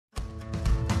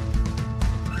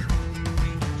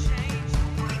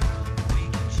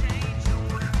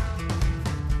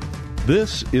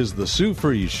This is the Sue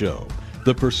Fries Show,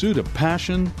 the pursuit of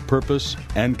passion, purpose,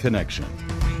 and connection.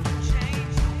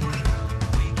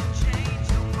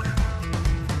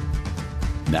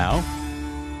 Now,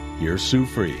 here's Sue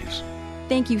Fries.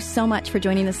 Thank you so much for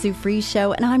joining the Sue Fries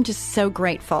Show, and I'm just so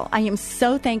grateful. I am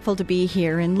so thankful to be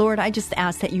here, and Lord, I just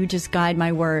ask that you just guide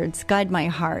my words, guide my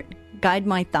heart, guide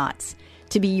my thoughts,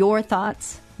 to be your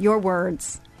thoughts, your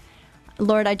words.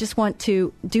 Lord, I just want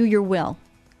to do your will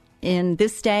in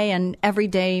this day and every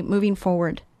day moving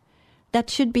forward.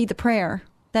 That should be the prayer.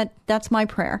 That's my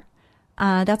prayer.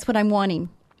 That's what I'm wanting.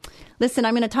 Listen,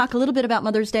 I'm going to talk a little bit about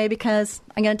Mother's Day because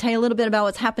I'm going to tell you a little bit about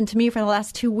what's happened to me for the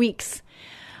last 2 weeks.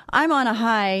 I'm on a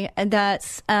high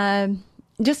that's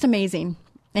just amazing,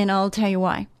 and I'll tell you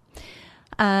why.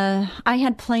 I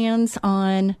had plans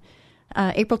on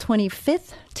April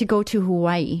 25th to go to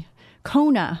Hawaii,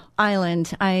 Kona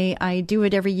Island. I do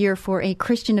it every year for a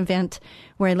Christian event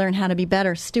where I learn how to be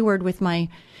better steward with my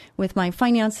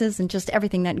finances and just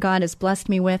everything that God has blessed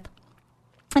me with.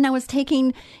 And I was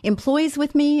taking employees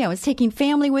with me, I was taking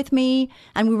family with me,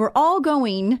 and we were all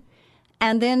going.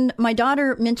 And then my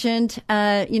daughter mentioned,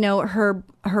 her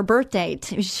birth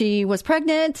date. She was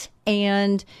pregnant,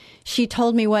 and she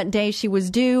told me what day she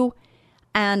was due.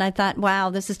 And I thought, wow,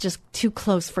 this is just too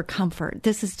close for comfort.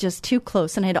 This is just too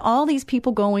close. And I had all these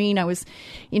people going. I was,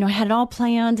 had it all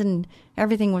planned, and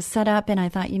everything was set up. And I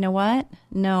thought, you know what?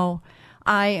 No,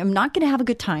 I am not going to have a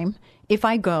good time if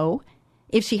I go.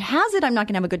 If she has it, I'm not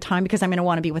going to have a good time because I'm going to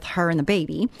want to be with her and the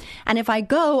baby. And if I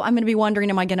go, I'm going to be wondering,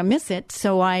 am I going to miss it?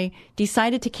 So I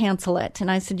decided to cancel it.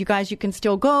 And I said, you guys, you can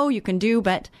still go, you can do,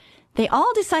 but they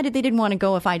all decided they didn't want to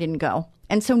go if I didn't go.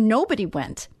 And so nobody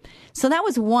went. So that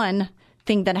was one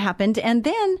thing that happened. And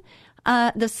then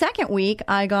the second week,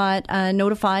 I got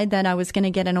notified that I was going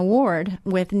to get an award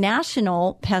with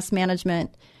National Pest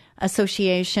Management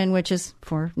Association, which is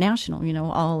for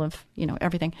national, all of,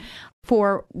 everything.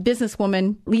 For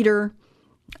businesswoman, leader,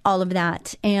 all of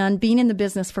that. And being in the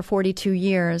business for 42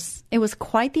 years, it was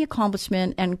quite the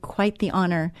accomplishment and quite the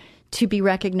honor to be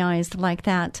recognized like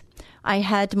that. I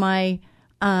had my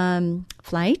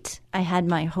flight, I had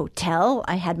my hotel,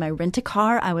 I had my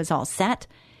rent-a-car, I was all set.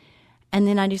 And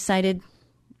then I decided,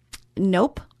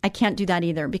 nope, I can't do that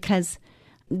either because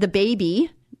the baby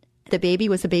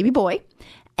was a baby boy,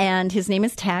 and his name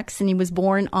is Tex, and he was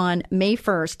born on May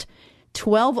 1st,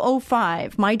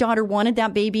 12:05. My daughter wanted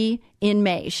that baby in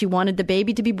May. She wanted the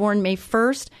baby to be born May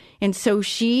 1st. And so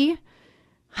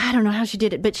I don't know how she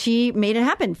did it, but she made it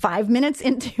happen. 5 minutes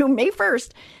into May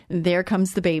 1st, there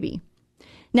comes the baby.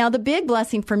 Now, the big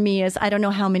blessing for me is I don't know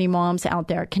how many moms out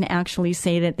there can actually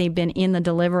say that they've been in the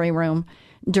delivery room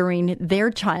during their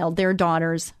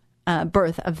daughter's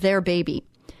birth of their baby.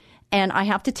 And I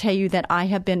have to tell you that I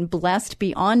have been blessed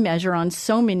beyond measure on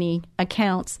so many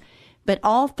accounts. But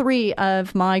all three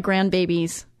of my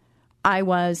grandbabies, I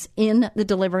was in the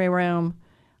delivery room,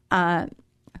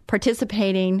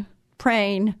 participating,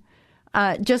 praying,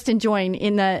 just enjoying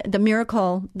in the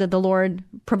miracle that the Lord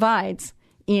provides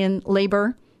in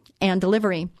labor and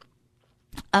delivery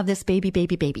of this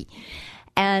baby.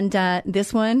 And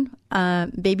this one,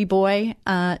 baby boy,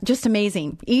 just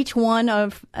amazing. Each one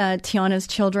of Tiana's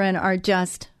children are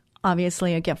just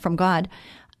obviously a gift from God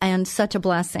and such a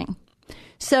blessing.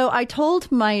 So I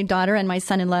told my daughter and my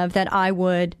son-in-law that I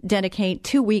would dedicate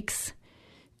 2 weeks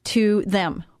to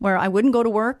them, where I wouldn't go to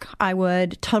work. I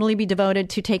would totally be devoted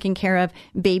to taking care of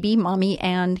baby, mommy,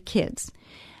 and kids.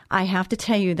 I have to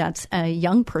tell you, that's a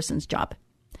young person's job.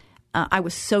 I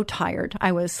was so tired.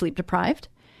 I was sleep deprived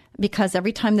because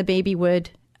every time the baby would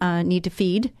need to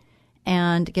feed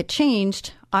and get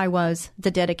changed, I was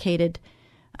the dedicated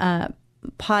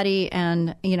potty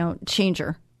and,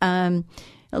 changer.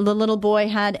 The little boy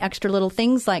had extra little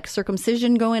things like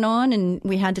circumcision going on, and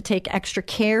we had to take extra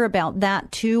care about that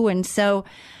too. And so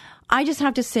I just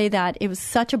have to say that it was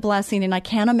such a blessing, and I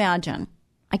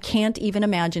can't even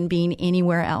imagine being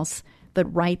anywhere else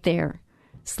but right there.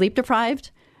 Sleep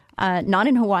deprived, not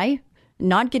in Hawaii,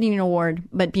 not getting an award,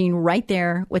 but being right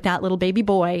there with that little baby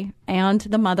boy and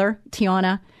the mother,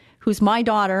 Tiana, who's my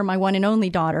daughter, my one and only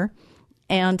daughter,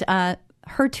 and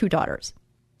her 2 daughters.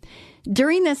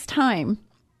 During this time,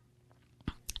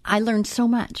 I learned so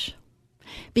much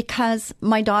because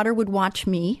my daughter would watch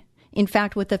me. In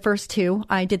fact, with the first 2,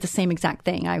 I did the same exact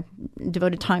thing. I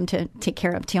devoted time to take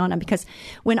care of Tiana because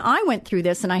when I went through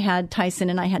this and I had Tyson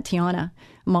and I had Tiana,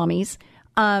 mommies,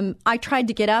 I tried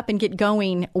to get up and get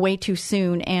going way too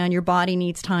soon, and your body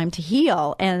needs time to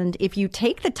heal. And if you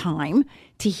take the time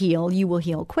to heal, you will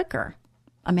heal quicker.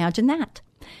 Imagine that.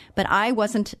 But I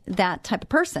wasn't that type of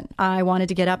person. I wanted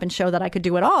to get up and show that I could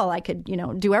do it all. I could,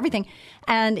 do everything.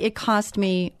 And it cost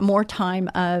me more time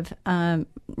of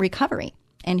recovery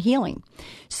and healing.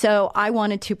 So I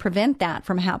wanted to prevent that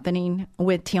from happening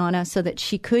with Tiana so that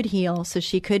she could heal, so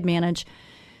she could manage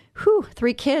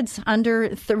 3 kids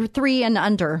under 3 and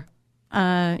under.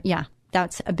 Yeah,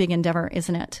 that's a big endeavor,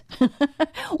 isn't it?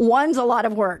 1's a lot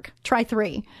of work. Try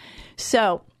 3.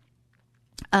 So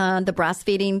the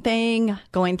breastfeeding thing,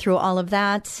 going through all of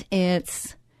that,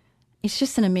 it's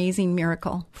just an amazing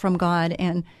miracle from God.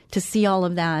 And to see all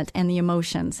of that and the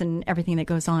emotions and everything that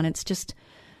goes on, it's just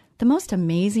the most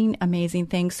amazing, amazing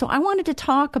thing. So I wanted to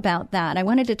talk about that. I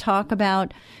wanted to talk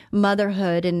about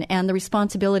motherhood and the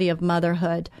responsibility of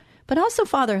motherhood, but also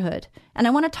fatherhood. And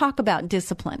I want to talk about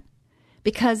discipline,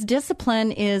 because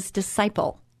discipline is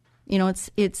disciple.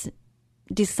 It's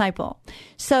disciple.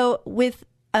 So with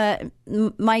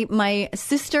my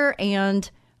sister and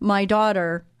my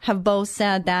daughter have both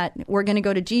said that we're going to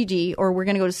go to Gigi or we're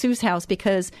going to go to Sue's house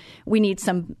because we need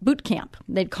some boot camp.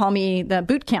 They'd call me the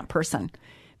boot camp person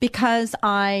because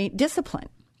I discipline.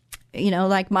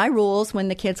 Like my rules when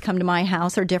the kids come to my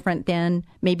house are different than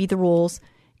maybe the rules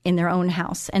in their own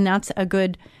house. And that's a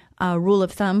good rule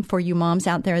of thumb for you moms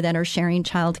out there that are sharing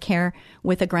childcare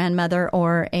with a grandmother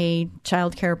or a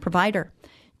childcare provider.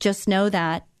 Just know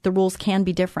that the rules can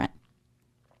be different.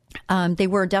 They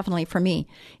were definitely for me.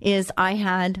 Is I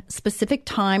had specific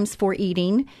times for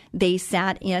eating. They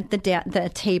sat at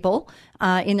the table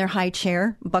in their high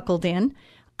chair, buckled in.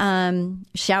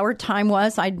 Shower time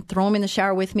was I'd throw them in the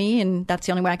shower with me, and that's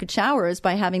the only way I could shower is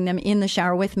by having them in the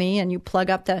shower with me. And you plug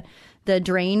up the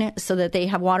drain so that they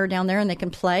have water down there and they can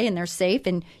play and they're safe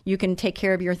and you can take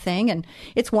care of your thing. And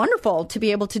it's wonderful to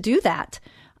be able to do that.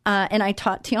 And I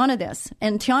taught Tiana this.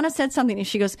 And Tiana said something, and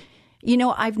she goes,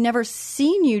 I've never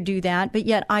seen you do that, but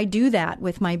yet I do that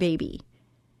with my baby.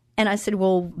 And I said,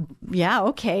 well, yeah,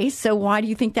 okay. So why do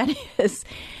you think that is?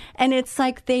 And it's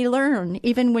like they learn.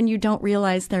 Even when you don't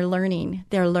realize they're learning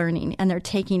and they're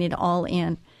taking it all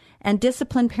in. And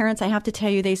disciplined parents, I have to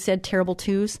tell you, they said terrible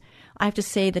twos. I have to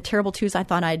say the terrible twos, I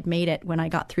thought I'd made it when I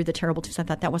got through the terrible twos. I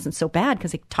thought that wasn't so bad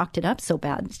because they talked it up so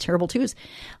bad. It's terrible twos.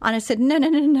 And I said,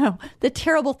 no, the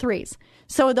terrible threes.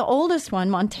 So the oldest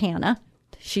one, Montana,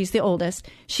 she's the oldest.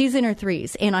 She's in her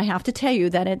 3s. And I have to tell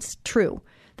you that it's true.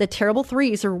 The terrible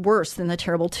 3s are worse than the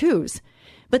terrible 2s.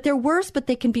 But they're worse, but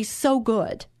they can be so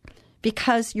good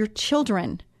because your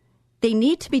children, they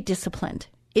need to be disciplined.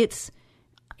 It's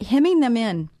hemming them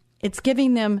in. It's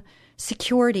giving them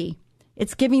security.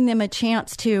 It's giving them a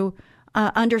chance to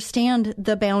understand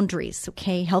the boundaries,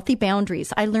 okay? Healthy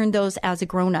boundaries. I learned those as a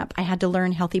grown-up. I had to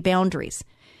learn healthy boundaries.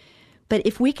 But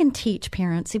if we can teach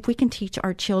parents, if we can teach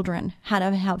our children how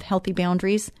to have healthy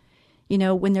boundaries,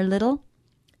 when they're little,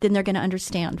 then they're going to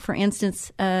understand. For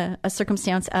instance, a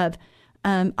circumstance of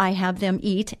I have them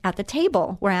eat at the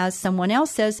table, whereas someone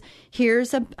else says,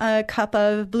 here's a cup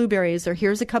of blueberries or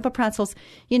here's a cup of pretzels,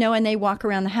 and they walk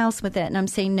around the house with it. And I'm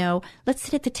saying, no, let's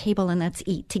sit at the table and let's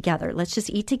eat together. Let's just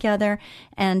eat together.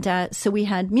 And so we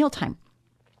had mealtime.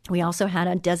 We also had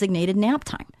a designated nap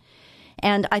time.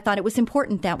 And I thought it was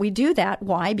important that we do that.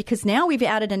 Why? Because now we've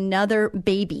added another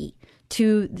baby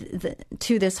to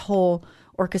this whole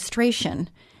orchestration.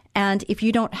 And if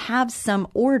you don't have some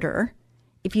order,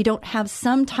 if you don't have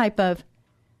some type of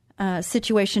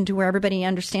situation to where everybody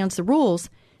understands the rules,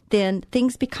 then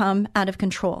things become out of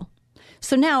control.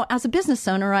 So now, as a business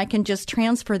owner, I can just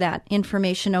transfer that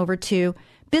information over to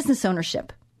business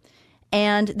ownership.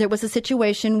 And there was a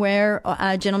situation where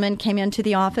a gentleman came into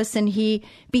the office and he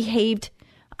behaved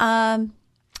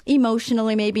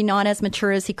emotionally, maybe not as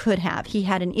mature as he could have. He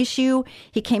had an issue.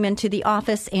 He came into the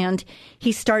office and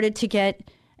he started to get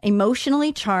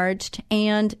emotionally charged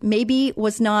and maybe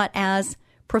was not as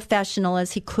professional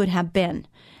as he could have been.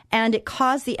 And it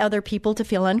caused the other people to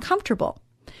feel uncomfortable.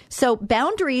 So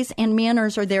boundaries and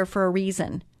manners are there for a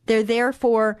reason. They're there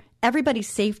for everybody's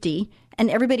safety and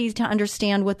everybody to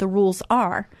understand what the rules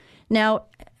are. Now,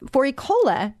 for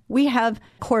Ecola, we have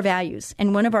core values,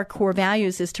 and one of our core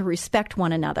values is to respect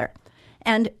one another.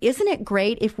 And isn't it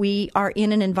great if we are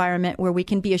in an environment where we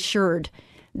can be assured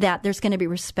that there's going to be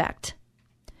respect?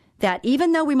 That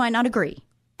even though we might not agree,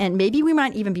 and maybe we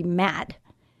might even be mad,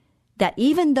 that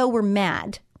even though we're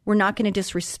mad, we're not going to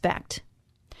disrespect.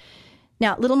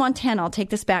 Now, little Montana, I'll take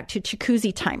this back to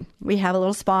jacuzzi time. We have a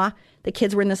little spa. The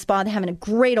kids were in the spa. They're having a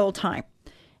great old time.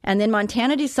 And then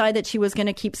Montana decided that she was going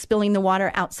to keep spilling the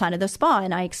water outside of the spa.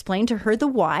 And I explained to her the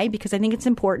why, because I think it's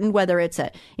important, whether it's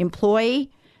an employee,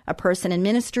 a person in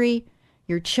ministry,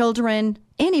 your children,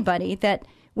 anybody, that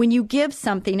when you give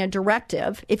something a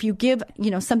directive, if you give,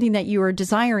 something that you are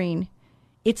desiring,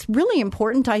 it's really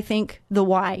important, I think, the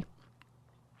why.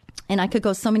 And I could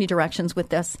go so many directions with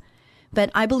this,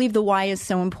 but I believe the why is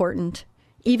so important,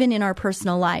 even in our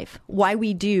personal life. Why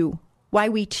we do, why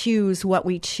we choose what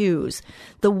we choose.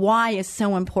 The why is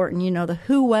so important. The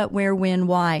who, what, where, when,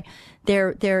 why.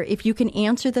 If you can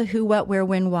answer the who, what, where,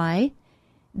 when, why,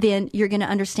 then you're going to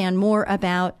understand more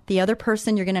about the other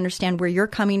person. You're going to understand where you're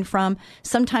coming from.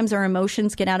 Sometimes our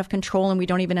emotions get out of control and we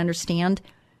don't even understand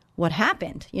what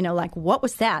happened. Like, what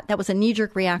was that? That was a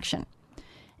knee-jerk reaction.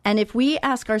 And if we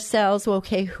ask ourselves, well,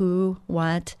 okay, who,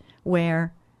 what,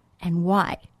 where, and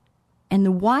why? And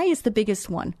the why is the biggest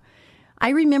one. I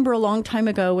remember a long time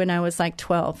ago when I was like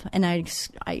 12, and I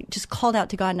just called out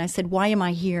to God and I said, why am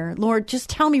I here? Lord, just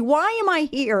tell me, why am I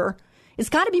here? It's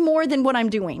got to be more than what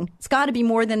I'm doing. It's got to be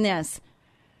more than this.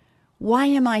 Why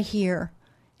am I here?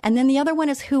 And then the other one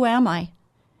is, who am I?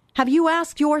 Have you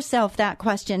asked yourself that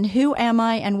question? Who am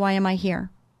I and why am I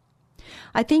here?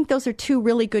 I think those are two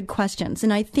really good questions.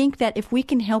 And I think that if we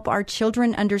can help our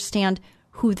children understand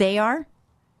who they are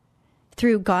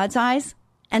through God's eyes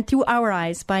and through our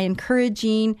eyes by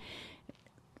encouraging,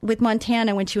 with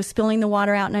Montana when she was spilling the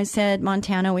water out, and I said,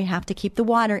 Montana, we have to keep the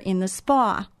water in the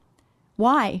spa.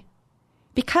 Why?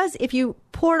 Because if you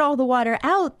poured all the water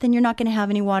out, then you're not going to have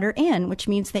any water in, which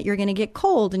means that you're going to get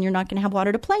cold and you're not going to have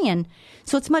water to play in.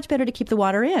 So it's much better to keep the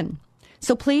water in.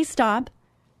 So please stop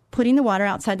putting the water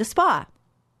outside the spa.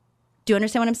 Do you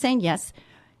understand what I'm saying? Yes.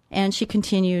 And she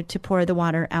continued to pour the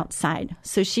water outside.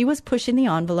 So she was pushing the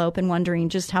envelope and wondering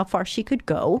just how far she could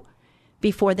go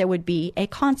before there would be a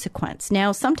consequence.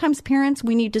 Now, sometimes parents,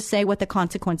 we need to say what the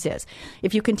consequence is.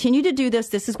 If you continue to do this,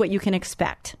 this is what you can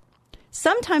expect.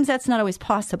 Sometimes that's not always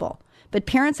possible. But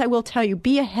parents, I will tell you,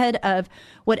 be ahead of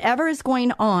whatever is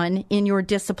going on in your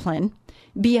discipline.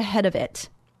 Be ahead of it.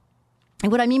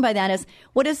 And what I mean by that is,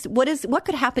 what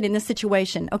could happen in this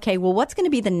situation? Okay, well, what's going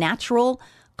to be the natural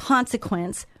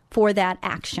consequence for that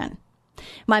action?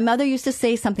 My mother used to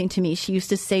say something to me. She used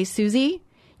to say, Susie,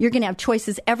 you're going to have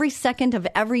choices every second of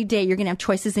every day. You're going to have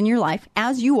choices in your life,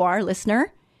 as you are,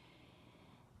 listener.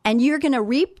 And you're going to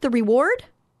reap the reward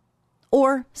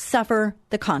or suffer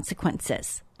the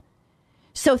consequences.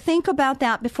 So think about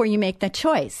that before you make the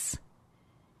choice.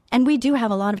 And we do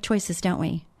have a lot of choices, don't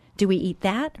we? Do we eat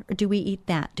that or do we eat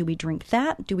that? Do we drink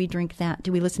that? Do we drink that?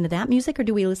 Do we listen to that music or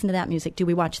do we listen to that music? Do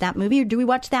we watch that movie or do we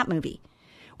watch that movie?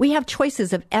 We have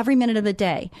choices of every minute of the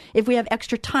day. If we have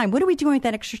extra time, what are we doing with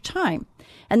that extra time?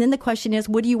 And then the question is,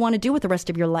 what do you want to do with the rest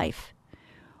of your life?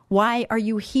 Why are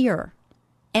you here?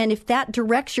 And if that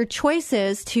directs your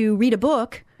choices to read a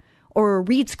book or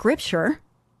read scripture,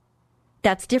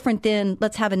 that's different than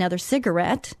let's have another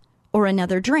cigarette or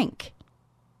another drink.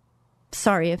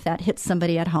 Sorry if that hits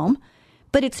somebody at home,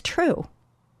 but it's true.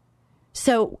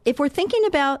 So if we're thinking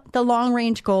about the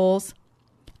long-range goals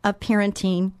of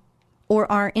parenting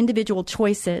or our individual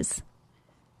choices,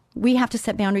 we have to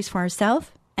set boundaries for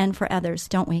ourselves and for others,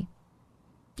 don't we?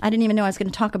 I didn't even know I was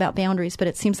going to talk about boundaries, but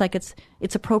it seems like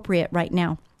it's appropriate right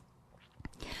now.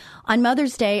 On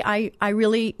Mother's Day, I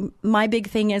really, my big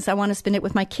thing is I want to spend it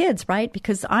with my kids, right?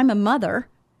 Because I'm a mother.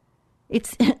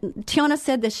 Tiana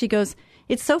said this, she goes,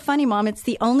 it's so funny, Mom, it's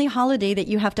the only holiday that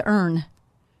you have to earn.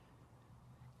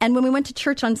 And when we went to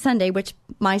church on Sunday, which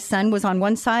my son was on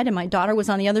one side and my daughter was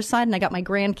on the other side, and I got my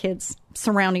grandkids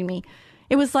surrounding me,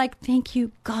 it was like, thank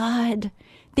you, God.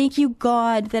 Thank you,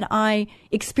 God, that I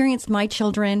experienced my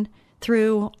children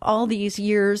through all these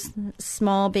years,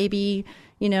 small baby,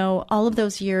 all of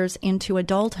those years into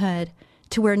adulthood,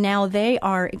 to where now they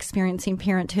are experiencing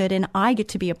parenthood and I get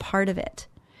to be a part of it.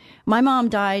 My mom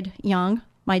died young.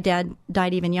 My dad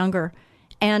died even younger.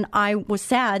 And I was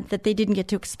sad that they didn't get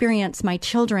to experience my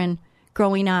children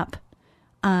growing up.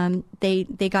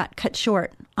 They got cut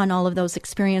short on all of those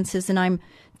experiences. And I'm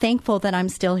thankful that I'm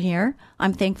still here.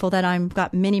 I'm thankful that I've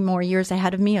got many more years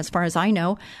ahead of me as far as I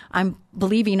know. I'm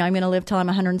believing I'm going to live till I'm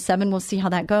 107. We'll see how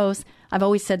that goes. I've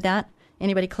always said that.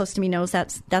 Anybody close to me knows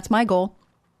that's my goal.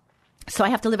 So I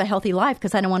have to live a healthy life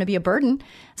because I don't want to be a burden.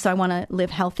 So I want to live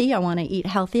healthy. I want to eat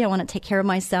healthy. I want to take care of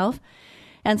myself.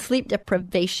 And sleep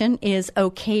deprivation is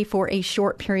okay for a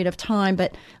short period of time.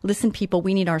 But listen, people,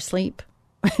 we need our sleep.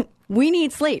 We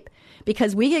need sleep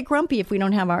because we get grumpy if we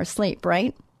don't have our sleep,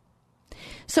 right?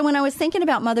 So when I was thinking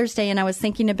about Mother's Day and I was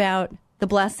thinking about the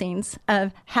blessings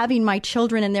of having my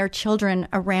children and their children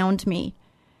around me,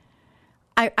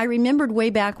 I remembered way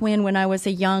back when I was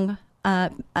a young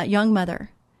mother.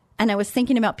 And I was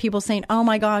thinking about people saying, "Oh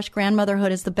my gosh,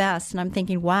 grandmotherhood is the best." And I'm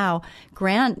thinking, "Wow,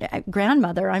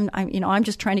 grandmother, I'm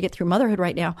just trying to get through motherhood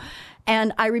right now."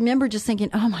 And I remember just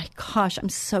thinking, "Oh my gosh, I'm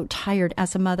so tired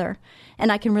as a mother."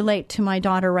 And I can relate to my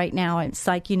daughter right now. It's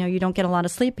like, you don't get a lot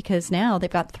of sleep because now they've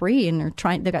got 3 and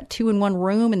they've got 2 in one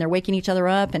room and they're waking each other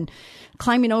up and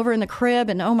climbing over in the crib.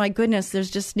 And oh my goodness, there's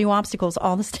just new obstacles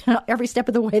every step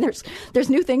of the way. There's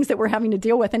new things that we're having to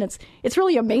deal with. And it's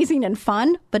really amazing and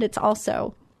fun, but it's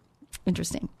also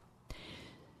interesting.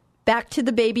 Back to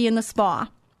the baby in the spa.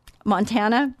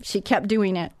 Montana, she kept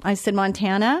doing it. I said,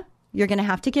 "Montana, you're going to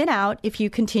have to get out if you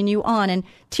continue on." And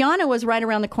Tiana was right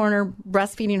around the corner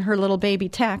breastfeeding her little baby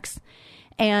Tex.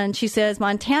 And she says,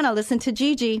 "Montana, listen to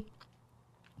Gigi."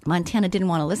 Montana didn't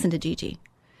want to listen to Gigi.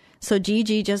 So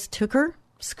Gigi just took her,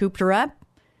 scooped her up,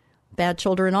 bad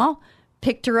shoulder and all,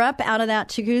 picked her up out of that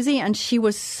jacuzzi. And she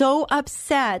was so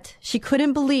upset. She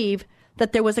couldn't believe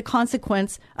that there was a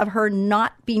consequence of her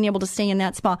not being able to stay in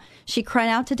that spa. She cried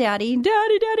out to Daddy,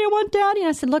 "Daddy, Daddy, I want Daddy." And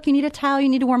I said, "Look, you need a towel. You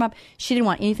need to warm up." She didn't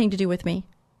want anything to do with me.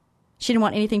 She didn't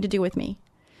want anything to do with me.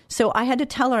 So I had to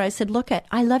tell her, I said, "Look,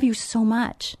 I love you so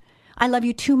much. I love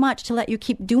you too much to let you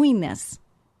keep doing this.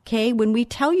 Okay? When we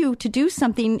tell you to do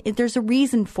something, there's a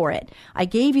reason for it. I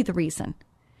gave you the reason."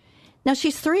 Now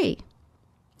she's 3.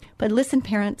 But listen,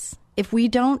 parents, if we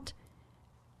don't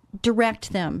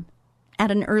direct them at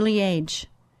an early age,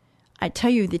 I tell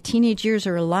you, the teenage years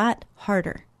are a lot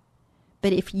harder.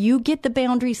 But if you get the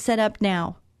boundaries set up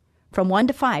now, from 1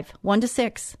 to 5, 1 to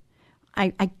 6,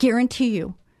 I guarantee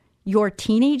you, your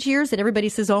teenage years that everybody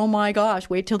says, "Oh my gosh,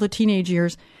 wait till the teenage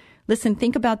years." Listen,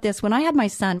 think about this. When I had my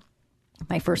son,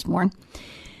 my firstborn,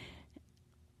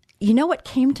 you know what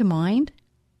came to mind?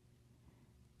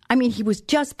 I mean, he was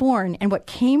just born, and what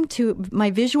came to my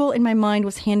visual in my mind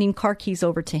was handing car keys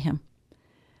over to him.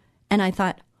 And I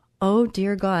thought, oh,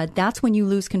 dear God, that's when you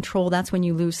lose control. That's when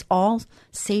you lose all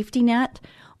safety net,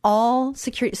 all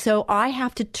security. So I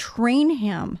have to train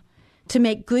him to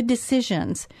make good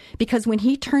decisions, because when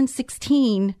he turns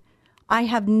 16, I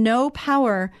have no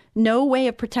power, no way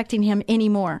of protecting him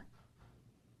anymore.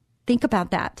 Think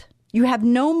about that. You have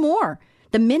no more.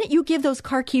 The minute you give those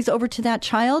car keys over to that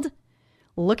child,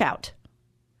 look out.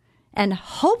 And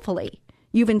hopefully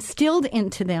you've instilled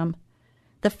into them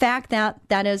the fact that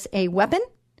that is a weapon.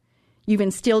 You've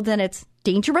instilled that it's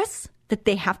dangerous, that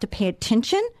they have to pay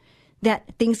attention,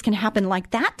 that things can happen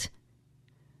like that.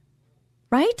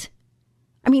 Right?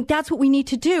 I mean, that's what we need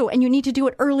to do, and you need to do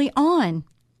it early on.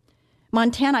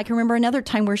 Montana, I can remember another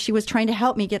time where she was trying to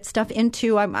help me get stuff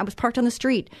into, I was parked on the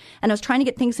street, and I was trying to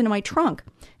get things into my trunk.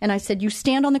 And I said, "You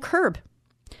stand on the curb."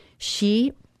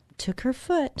 She took her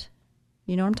foot.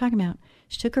 You know what I'm talking about.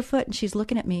 She took her foot and she's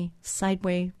looking at me,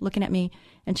 sideways looking at me,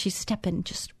 and she's stepping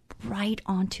just right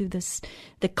onto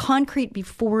the concrete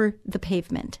before the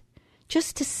pavement,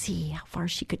 just to see how far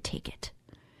she could take it.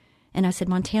 And I said,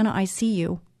 "Montana, I see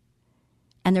you.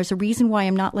 And there's a reason why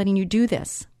I'm not letting you do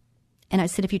this." And I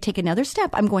said, "If you take another step,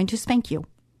 I'm going to spank you."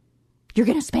 "You're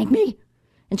going to spank me?"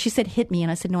 And she said, "Hit me."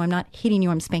 And I said, "No, I'm not hitting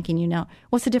you. I'm spanking you now."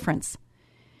 What's the difference?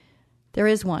 There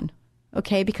is one.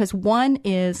 Okay, because one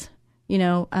is,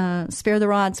 spare the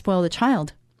rod, spoil the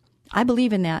child. I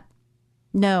believe in that.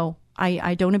 No,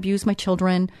 I don't abuse my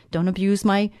children, don't abuse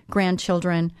my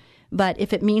grandchildren. But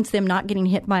if it means them not getting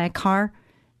hit by a car,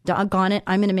 doggone it,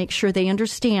 I'm going to make sure they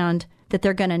understand that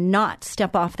they're going to not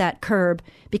step off that curb.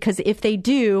 Because if they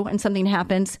do and something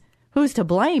happens, who's to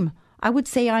blame? I would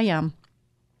say I am.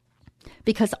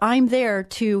 Because I'm there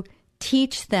to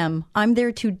teach them. I'm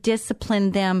there to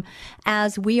discipline them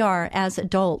as we are as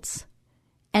adults.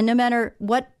 And no matter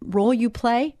what role you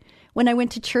play, when I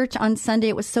went to church on Sunday,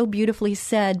 it was so beautifully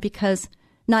said, because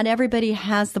not everybody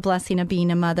has the blessing of being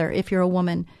a mother. If you're a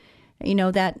woman,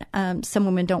 that some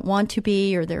women don't want to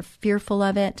be, or they're fearful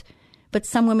of it, but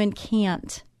some women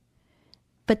can't.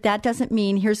 But that doesn't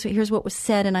mean, here's what was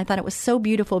said, and I thought it was so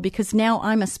beautiful, because now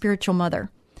I'm a spiritual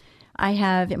mother. I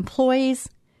have employees.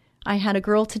 I had a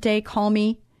girl today call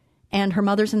me, and her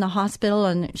mother's in the hospital,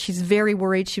 and she's very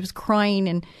worried. She was crying,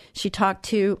 and she talked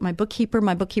to my bookkeeper.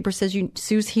 My bookkeeper says,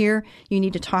 "Sue's here. You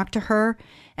need to talk to her."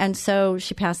 And so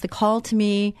she passed the call to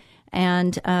me,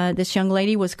 and this young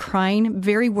lady was crying,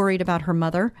 very worried about her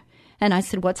mother. And I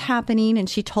said, "What's happening?" And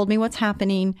she told me what's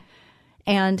happening.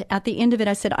 And at the end of it,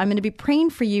 I said, "I'm going to be praying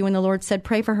for you." And the Lord said,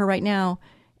 "Pray for her right now."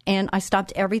 And I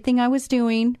stopped everything I was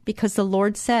doing, because the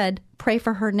Lord said, "Pray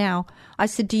for her now." I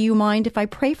said, "Do you mind if I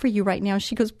pray for you right now?"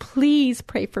 She goes, "Please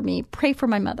pray for me. Pray for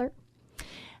my mother."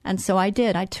 And so I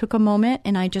did. I took a moment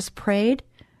and I just prayed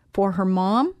for her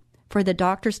mom, for the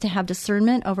doctors to have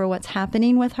discernment over what's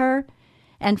happening with her,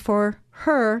 and for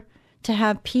her to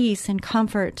have peace and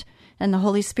comfort and the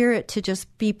Holy Spirit to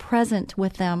just be present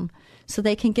with them so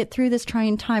they can get through this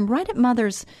trying time. Right at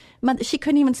Mother's, she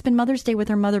couldn't even spend Mother's Day with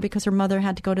her mother because her mother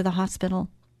had to go to the hospital.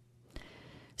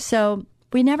 So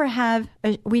we never have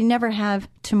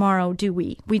tomorrow, do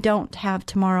we? We don't have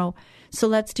tomorrow. So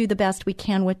let's do the best we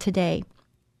can with today.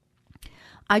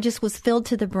 I just was filled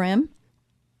to the brim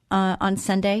on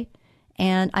Sunday,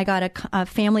 and I got a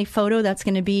family photo that's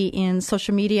going to be in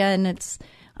social media, and it's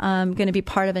going to be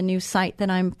part of a new site that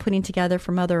I'm putting together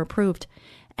for Mother Approved.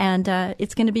 And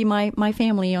it's going to be my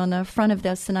family on the front of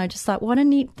this. And I just thought, what a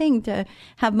neat thing to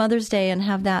have Mother's Day and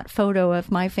have that photo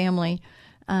of my family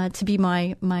to be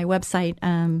my website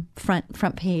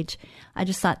front page. I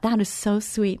just thought that is so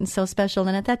sweet and so special.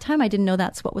 And at that time, I didn't know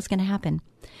that's what was going to happen.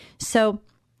 So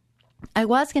I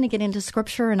was going to get into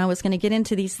scripture and I was going to get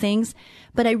into these things,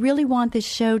 but I really want this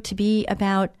show to be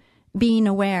about being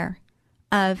aware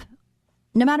of,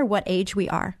 no matter what age we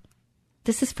are,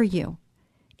 this is for you,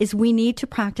 is we need to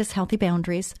practice healthy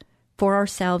boundaries for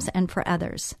ourselves and for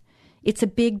others. It's a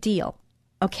big deal,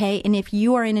 okay? And if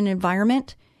you are in an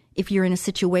environment, if you're in a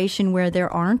situation where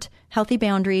there aren't healthy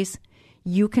boundaries,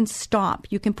 you can stop.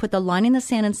 You can put the line in the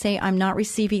sand and say, I'm not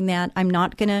receiving that. I'm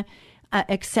not going to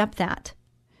accept that.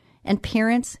 And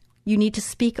parents, you need to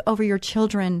speak over your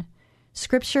children.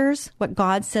 Scriptures, what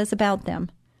God says about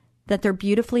them, that they're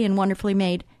beautifully and wonderfully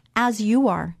made, as you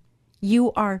are.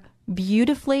 You are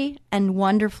beautifully and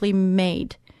wonderfully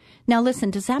made. Now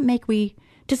listen, does that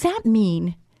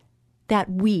mean that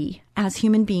we, as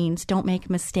human beings, don't make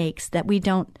mistakes, that we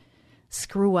don't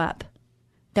screw up,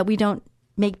 that we don't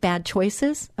make bad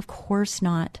choices? Of course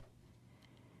not.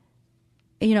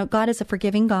 You know, God is a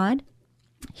forgiving God.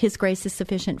 His grace is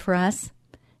sufficient for us.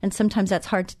 And sometimes that's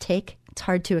hard to take. It's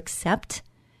hard to accept.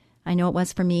 I know it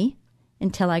was for me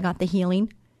until I got the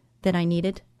healing that I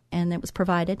needed and that was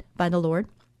provided by the Lord.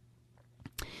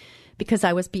 Because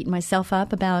I was beating myself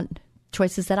up about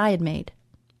choices that I had made.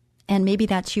 And maybe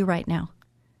that's you right now.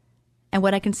 And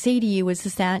what I can say to you is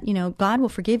that, you know, God will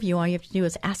forgive you. All you have to do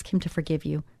is ask him to forgive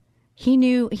you. He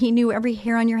knew every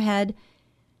hair on your head,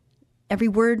 every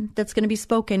word that's going to be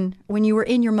spoken when you were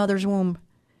in your mother's womb.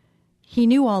 He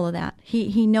knew all of that.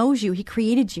 He knows you. He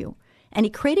created you. And he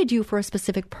created you for a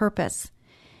specific purpose.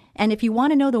 And if you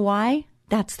want to know the why,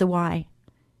 that's the why.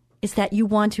 Is that you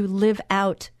want to live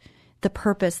out the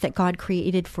purpose that God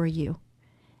created for you.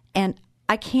 And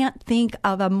I can't think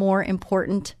of a more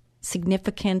important,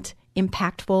 significant,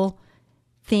 impactful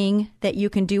thing that you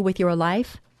can do with your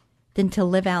life than to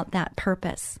live out that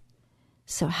purpose.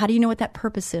 So how do you know what that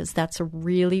purpose is? That's a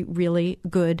really, really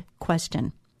good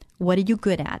question. What are you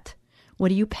good at?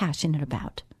 What are you passionate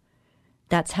about?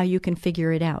 That's how you can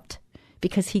figure it out,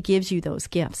 because he gives you those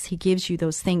gifts. He gives you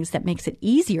those things that makes it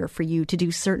easier for you to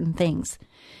do certain things.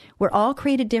 We're all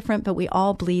created different, but we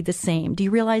all bleed the same. Do you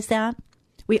realize that?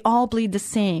 We all bleed the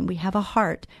same. We have a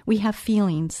heart. We have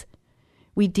feelings.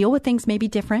 We deal with things maybe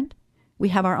different. We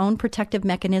have our own protective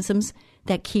mechanisms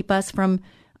that keep us from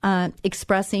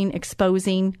expressing,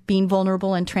 exposing, being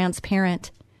vulnerable and transparent.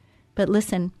 But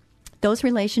listen, those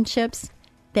relationships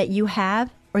that you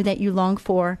have or that you long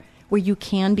for, where you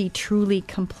can be truly,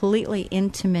 completely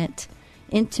intimate.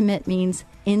 Intimate means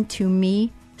into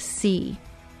me, see.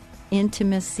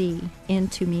 Intimacy,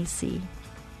 into me, see.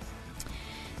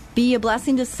 Be a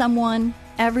blessing to someone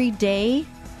every day,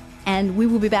 and we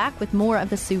will be back with more of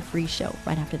the Sue Fries Show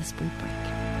right after this brief break.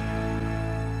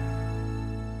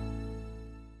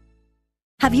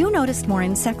 Have you noticed more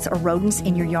insects or rodents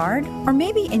in your yard, or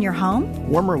maybe in your home?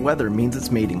 Warmer weather means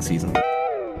it's mating season.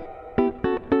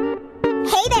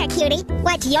 Hey there, cutie.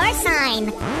 What's your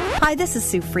sign? Hi, this is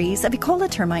Sue Fries of Ecola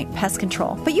Termite Pest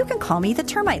Control, but you can call me the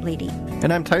Termite Lady.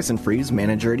 And I'm Tyson Fries,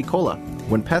 manager at Ecola.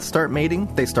 When pests start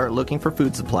mating, they start looking for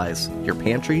food supplies. Your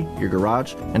pantry, your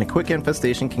garage, and a quick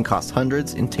infestation can cost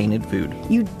hundreds in tainted food.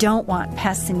 You don't want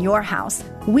pests in your house.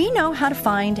 We know how to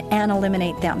find and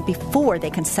eliminate them before they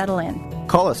can settle in.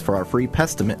 Call us for our free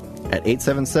Pestimate at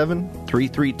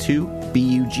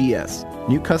 877-332-BUGS.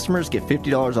 New customers get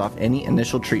 $50 off any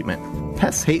initial treatment.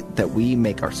 Pests hate that we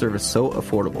make our service so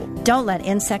affordable. Don't let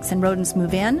insects and rodents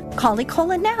move in. Call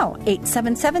Ecola now,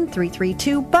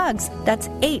 877-332-BUGS. That's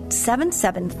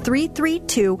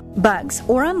 877-332-BUGS,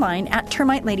 or online at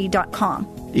termitelady.com.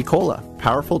 Ecola,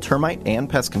 powerful termite and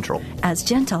pest control. As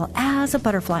gentle as a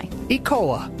butterfly.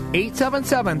 Ecola,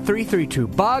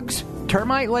 877-332-BUGS,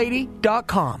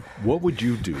 termitelady.com. What would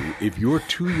you do if your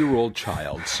 2-year-old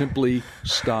child simply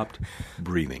stopped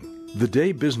breathing? The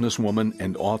day businesswoman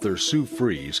and author Sue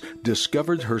Fries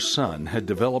discovered her son had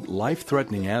developed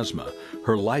life-threatening asthma,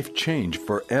 her life changed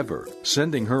forever,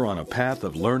 sending her on a path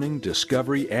of learning,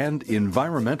 discovery, and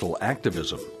environmental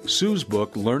activism. Sue's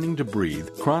book, Learning to Breathe,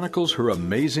 chronicles her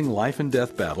amazing life and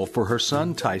death battle for her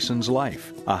son Tyson's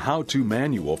life, a how-to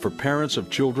manual for parents of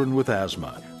children with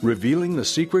asthma, revealing the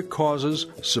secret causes,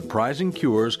 surprising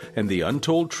cures, and the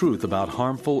untold truth about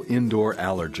harmful indoor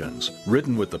allergens.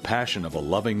 Written with the passion of a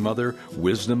loving mother,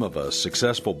 wisdom of a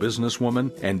successful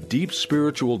businesswoman, and deep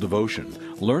spiritual devotion,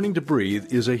 Learning to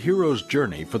Breathe is a hero's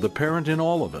journey for the parent in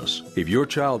all of us. If your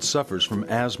child suffers from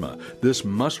asthma, this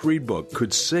must-read book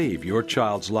could save your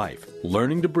child's life.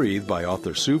 Learning to Breathe by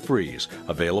author Sue Fries,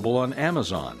 available on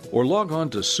Amazon, or log on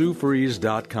to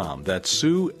SueFries.com. That's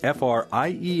Sue,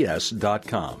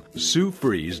 Fries.com.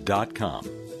 SueFries.com.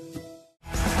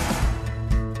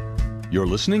 You're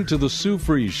listening to The Sue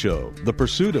Fries Show, the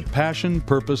pursuit of passion,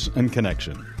 purpose, and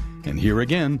connection. And here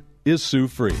again is Sue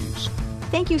Fries.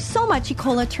 Thank you so much,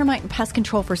 Ecola Termite and Pest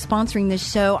Control, for sponsoring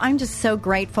this show. I'm just so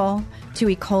grateful to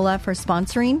Ecola for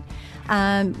sponsoring.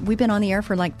 We've been on the air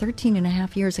for like 13 and a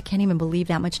half years. I can't even believe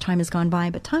that much time has gone by,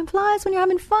 but time flies when you're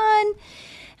having fun.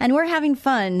 And we're having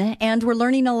fun, and we're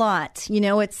learning a lot. You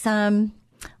know, it's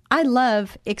I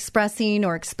love expressing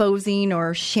or exposing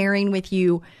or sharing with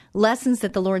you lessons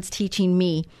that the Lord's teaching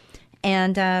me.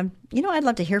 And, I'd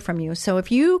love to hear from you. So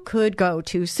if you could go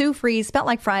to Sue Fries, spelt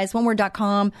like fries,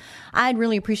 oneword.com, I'd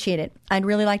really appreciate it. I'd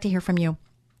really like to hear from you.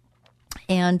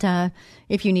 And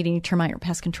if you need any termite or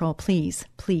pest control, please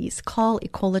call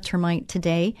Ecola Termite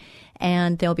today,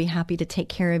 and they'll be happy to take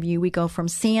care of you. We go from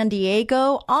San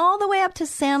Diego all the way up to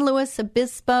San Luis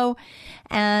Obispo,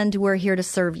 and we're here to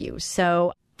serve you.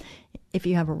 So if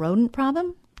you have a rodent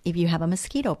problem, if you have a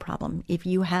mosquito problem, if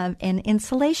you have an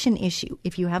insulation issue,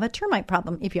 if you have a termite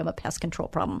problem, if you have a pest control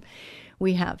problem,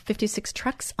 we have 56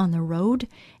 trucks on the road,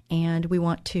 and we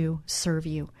want to serve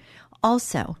you.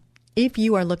 Also, if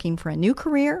you are looking for a new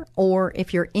career, or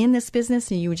if you're in this business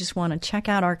and you just want to check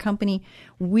out our company,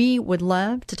 we would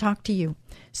love to talk to you.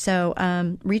 So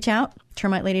reach out,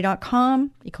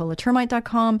 termitelady.com,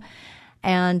 ecolatermite.com,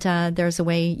 and there's a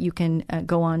way you can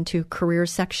go on to career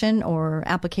section or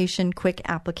application, quick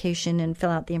application, and fill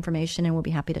out the information, and we'll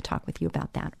be happy to talk with you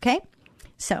about that, okay?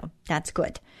 So that's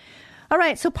good. All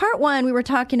right, so part one, I was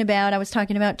talking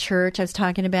about church. I was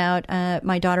talking about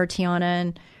my daughter Tiana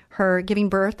and her giving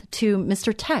birth to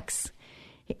Mr. Tex,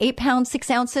 8 pounds, 6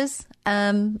 ounces,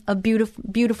 a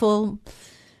beautiful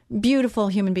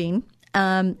human being.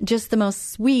 Just the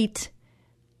most sweet.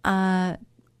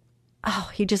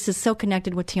 He just is so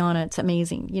connected with Tiana. It's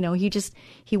amazing. You know, he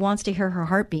wants to hear her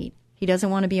heartbeat. He doesn't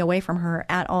want to be away from her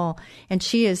at all. And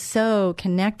she is so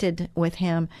connected with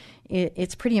him.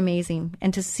 It's pretty amazing.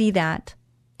 And to see that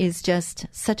is just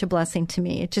such a blessing to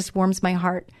me. It just warms my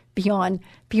heart beyond.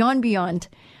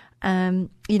 And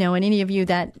any of you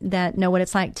that know what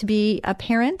it's like to be a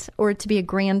parent or to be a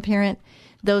grandparent,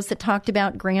 those that talked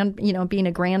about being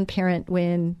a grandparent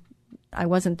when I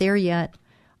wasn't there yet,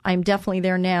 I'm definitely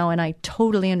there now, and I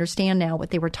totally understand now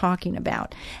what they were talking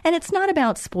about. And it's not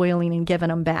about spoiling and giving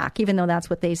them back, even though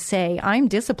that's what they say. I'm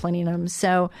disciplining them.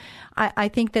 So I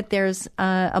think that there's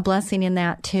a blessing in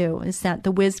that too, is that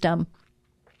the wisdom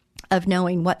of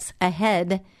knowing what's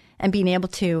ahead and being able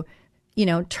to,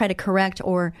 try to correct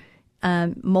or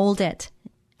mold it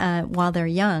while they're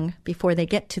young before they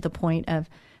get to the point of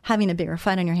having a bigger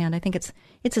fight on your hand. I think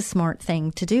it's a smart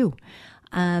thing to do.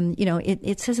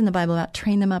 It says in the Bible about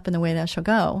train them up in the way they shall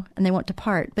go, and they won't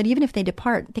depart. But even if they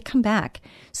depart, they come back.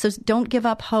 So don't give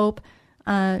up hope.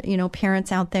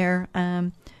 Parents out there,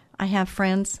 I have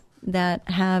friends that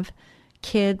have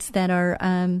kids that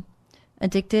are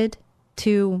addicted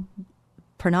to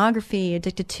pornography,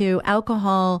 addicted to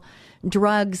alcohol,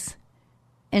 drugs,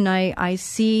 and I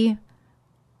see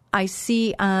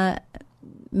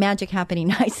magic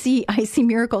happening. I see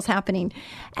miracles happening.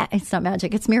 It's not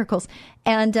magic, it's miracles.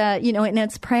 And, and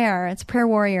it's prayer. It's prayer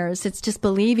warriors. It's just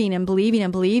believing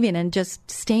and just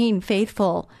staying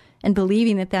faithful and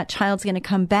believing that child's going to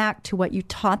come back to what you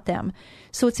taught them.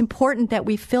 So it's important that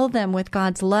we fill them with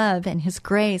God's love and His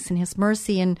grace and His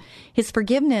mercy and His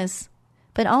forgiveness.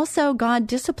 But also God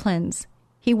disciplines.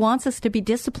 He wants us to be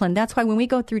disciplined. That's why when we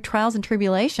go through trials and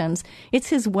tribulations, it's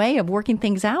His way of working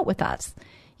things out with us.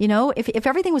 If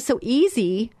everything was so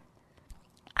easy,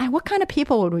 what kind of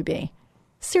people would we be?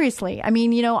 Seriously. I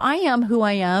mean, I am who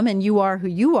I am and you are who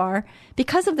you are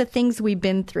because of the things we've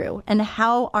been through and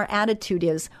how our attitude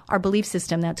is, our belief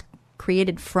system that's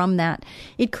created from that.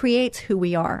 It creates who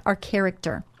we are, our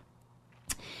character.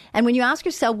 And when you ask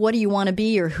yourself, what do you want to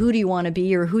be or who do you want to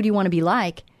be or who do you want to be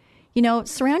like?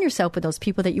 surround yourself with those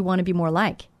people that you want to be more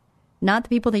like, not the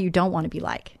people that you don't want to be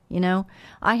like.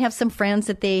 I have some friends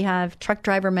that they have truck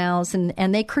driver mouths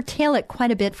and they curtail it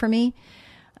quite a bit for me,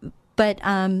 but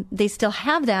they still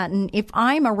have that. And if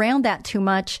I'm around that too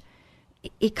much,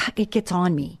 it gets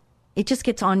on me. It just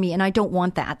gets on me, and I don't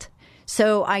want that.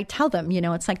 So I tell them,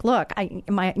 it's like, look,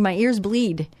 my ears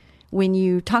bleed when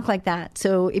you talk like that.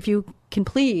 So if you can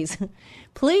please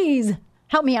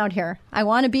help me out here. I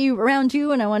want to be around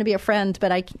you and I want to be a friend,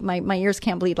 but my ears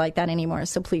can't bleed like that anymore.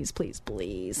 So please, please,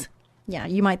 please. Yeah,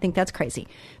 you might think that's crazy,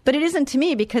 but it isn't to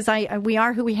me, because we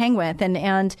are who we hang with, and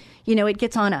it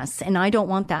gets on us, and I don't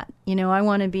want that.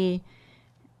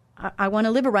 I want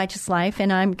to live a righteous life,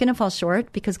 and I'm going to fall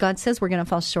short because God says we're going to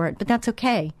fall short, but that's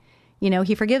okay.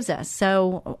 He forgives us.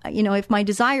 So, if my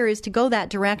desire is to go that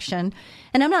direction,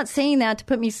 and I'm not saying that to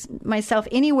put myself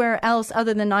anywhere else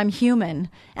other than I'm human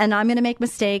and I'm going to make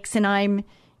mistakes, and I'm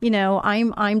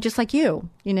just like you.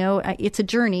 It's a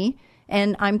journey,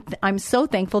 and I'm so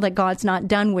thankful that God's not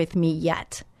done with me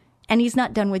yet, and He's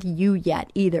not done with you yet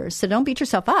either. So don't beat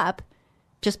yourself up.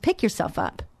 Just pick yourself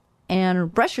up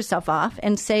and brush yourself off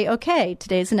and say, okay,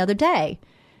 today's another day.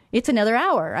 It's another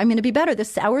hour. I'm going to be better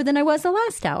this hour than I was the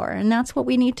last hour. And that's what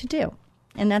we need to do.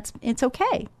 And it's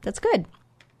okay. That's good.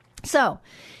 So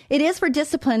it is for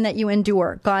discipline that you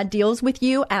endure. God deals with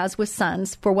you as with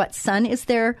sons. For what son is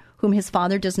there whom his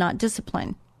father does not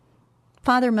discipline?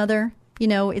 Father, mother,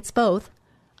 it's both.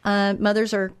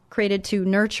 Mothers are created to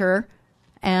nurture,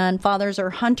 and fathers are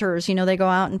hunters. They go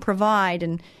out and provide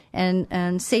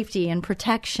and safety and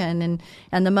protection,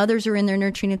 and the mothers are in there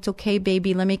nurturing. It's okay,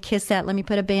 baby, let me kiss that, let me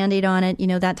put a Band-Aid on it,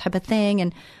 that type of thing,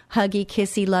 and huggy,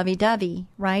 kissy, lovey-dovey,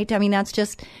 right? I mean, that's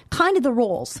just kind of the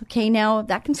roles. Okay, now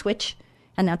that can switch,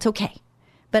 and that's okay.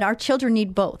 But our children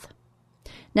need both.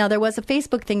 Now, there was a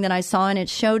Facebook thing that I saw, and it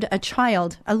showed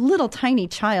a little tiny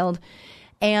child,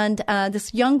 and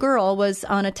this young girl was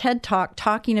on a TED Talk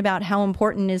talking about how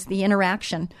important is the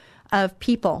interaction of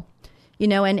people.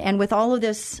 And with all of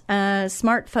this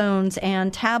smartphones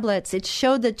and tablets, it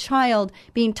showed the child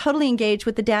being totally engaged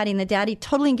with the daddy, and the daddy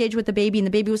totally engaged with the baby, and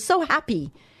the baby was so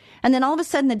happy. And then all of a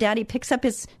sudden, the daddy picks up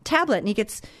his tablet, and he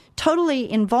gets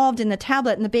totally involved in the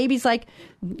tablet, and the baby's like,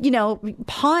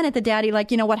 pawing at the daddy,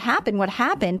 like, what happened? What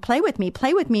happened? Play with me.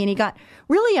 And he got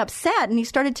really upset, and he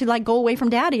started to, go away from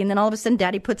daddy. And then all of a sudden,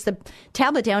 daddy puts the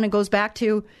tablet down and goes back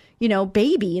to,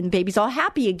 baby, and baby's all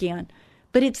happy again.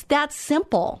 But it's that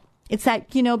simple. It's that,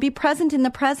 be present in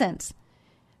the presence.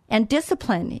 And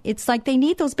discipline. It's like they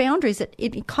need those boundaries.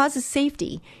 It causes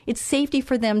safety. It's safety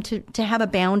for them to have a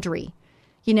boundary.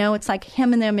 It's like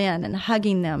hemming them in and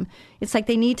hugging them. It's like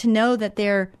they need to know that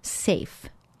they're safe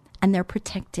and they're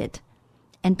protected.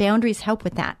 And boundaries help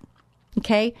with that.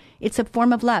 Okay? It's a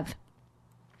form of love.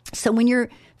 So when you're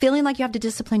feeling like you have to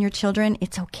discipline your children,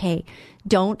 it's okay.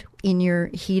 Don't, in your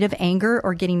heat of anger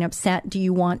or getting upset, do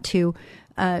you want to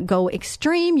go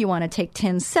extreme? You want to take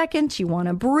 10 seconds. You want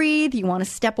to breathe. You want to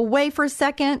step away for a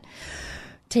second.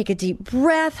 Take a deep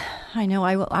breath. I know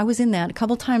I was in that a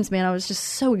couple times, man. I was just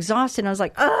so exhausted. I was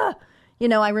like, I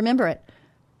remember it.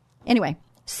 Anyway,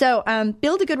 so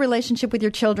build a good relationship with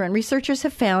your children. Researchers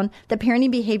have found that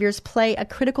parenting behaviors play a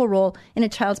critical role in a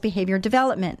child's behavior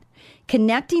development.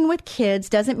 Connecting with kids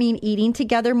doesn't mean eating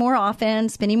together more often,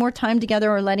 spending more time together,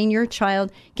 or letting your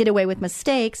child get away with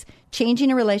mistakes.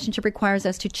 Changing a relationship requires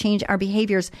us to change our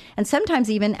behaviors and sometimes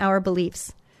even our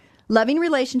beliefs. Loving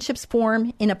relationships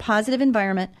form in a positive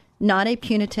environment, not a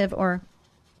punitive or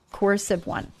coercive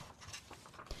one.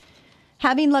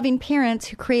 Having loving parents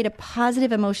who create a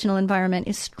positive emotional environment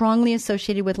is strongly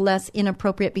associated with less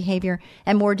inappropriate behavior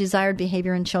and more desired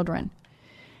behavior in children.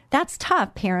 That's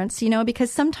tough, parents,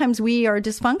 because sometimes we are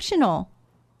dysfunctional.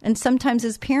 And sometimes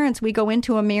as parents, we go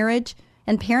into a marriage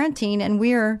and parenting, and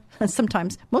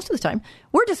most of the time,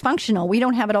 we're dysfunctional. We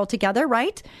don't have it all together,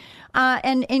 right?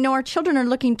 And our children are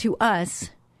looking to us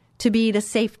to be the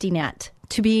safety net,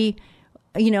 to be,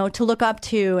 to look up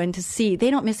to and to see.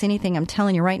 They don't miss anything. I'm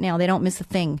telling you right now, they don't miss a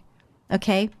thing.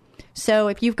 Okay? So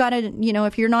if you've got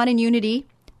if you're not in unity,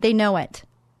 they know it.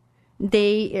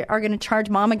 They are going to charge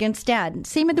mom against dad.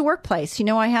 Same at the workplace.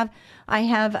 I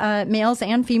have males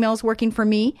and females working for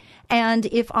me. And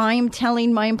if I'm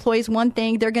telling my employees one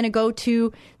thing, they're going to go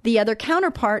to the other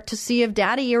counterpart to see if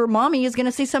daddy or mommy is going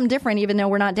to say something different, even though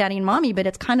we're not daddy and mommy. But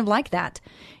it's kind of like that.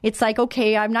 It's like,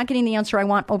 okay, I'm not getting the answer I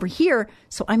want over here,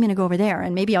 so I'm going to go over there,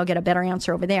 and maybe I'll get a better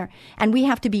answer over there. And we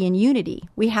have to be in unity.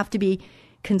 We have to be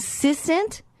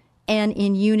consistent and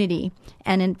in unity.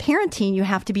 And in parenting, you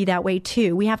have to be that way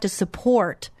too. We have to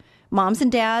support moms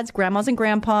and dads, grandmas and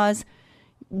grandpas.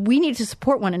 We need to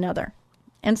support one another.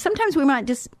 And sometimes we might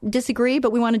disagree,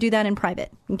 but we want to do that in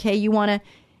private. Okay, you want to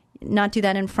not do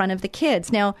that in front of the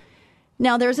kids. Now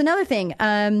there's another thing.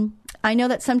 I know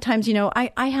that sometimes,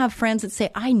 I have friends that say,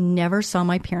 I never saw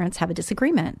my parents have a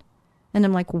disagreement. And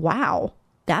I'm like, wow,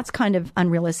 that's kind of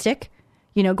unrealistic.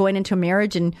 Going into a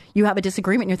marriage and you have a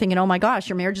disagreement and you're thinking, oh my gosh,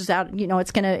 your marriage is out,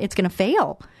 it's going to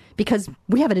fail because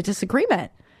we have a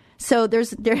disagreement. So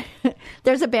there's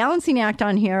a balancing act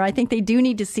on here. I think they do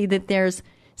need to see that there's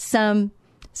some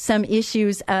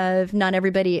issues of not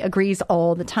everybody agrees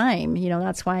all the time.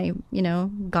 That's why,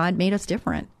 God made us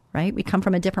different, right? We come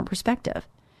from a different perspective.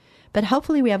 But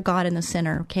hopefully we have God in the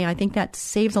center, okay? I think that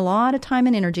saves a lot of time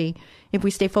and energy if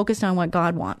we stay focused on what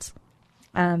God wants.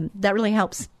 That really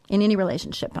helps in any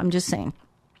relationship, I'm just saying.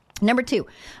 Number 2,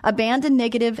 abandon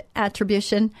negative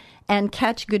attribution and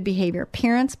catch good behavior.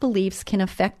 Parents' beliefs can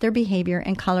affect their behavior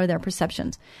and color their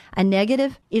perceptions. A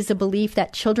negative is a belief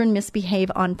that children misbehave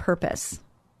on purpose.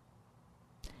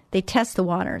 They test the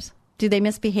waters. Do they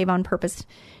misbehave on purpose?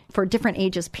 For different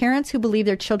ages, parents who believe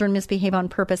their children misbehave on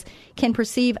purpose can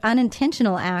perceive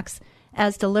unintentional acts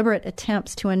as deliberate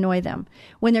attempts to annoy them.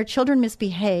 When their children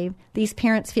misbehave, these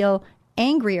parents feel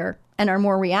angrier and are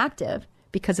more reactive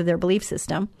because of their belief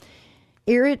system.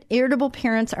 Irritable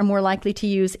parents are more likely to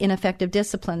use ineffective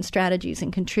discipline strategies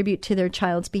and contribute to their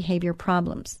child's behavior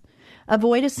problems.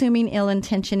 Avoid assuming ill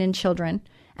intention in children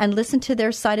and listen to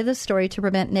their side of the story to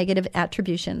prevent negative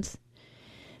attributions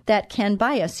that can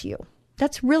bias you.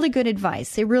 That's really good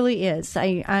advice. It really is.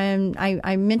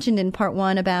 I mentioned in part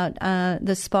 1 about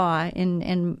the spa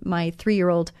and my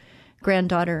 3-year-old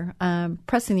granddaughter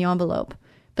pressing the envelope.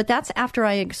 But that's after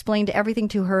I explained everything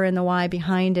to her and the why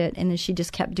behind it, and then she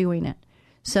just kept doing it.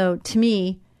 So to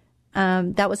me,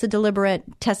 that was a deliberate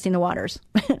testing the waters,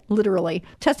 literally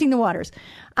testing the waters.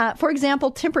 For example,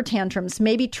 temper tantrums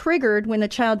may be triggered when the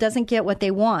child doesn't get what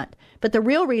they want, but the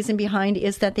real reason behind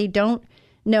is that they don't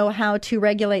know how to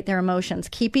regulate their emotions.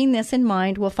 Keeping this in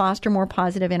mind will foster more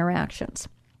positive interactions.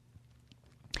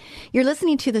 You're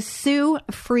listening to the Sue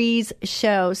Fries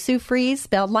Show. Sue Fries,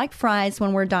 spelled like fries,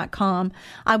 one word.com.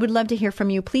 I would love to hear from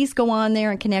you. Please go on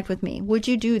there and connect with me. Would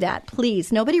you do that?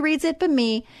 Please. Nobody reads it but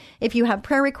me. If you have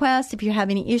prayer requests, if you have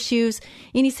any issues,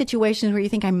 any situations where you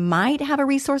think I might have a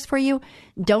resource for you,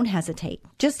 don't hesitate.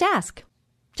 Just ask.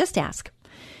 Just ask.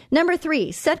 Number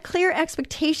 3, set clear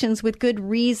expectations with good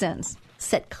reasons.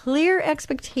 Set clear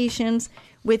expectations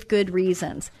with good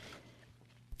reasons.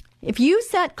 If you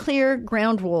set clear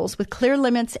ground rules with clear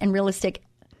limits and realistic,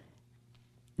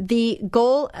 the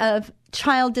goal of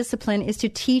child discipline is to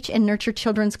teach and nurture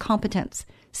children's competence,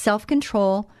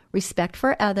 self-control, respect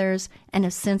for others, and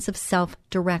a sense of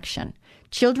self-direction.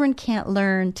 Children can't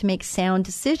learn to make sound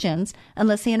decisions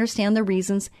unless they understand the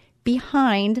reasons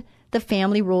behind the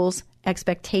family rules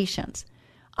expectations.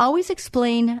 Always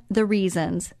explain the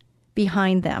reasons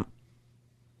behind them.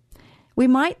 We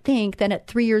might think that at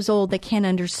 3 years old, they can't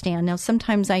understand. Now,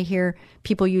 sometimes I hear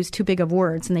people use too big of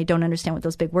words and they don't understand what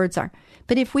those big words are.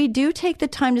 But if we do take the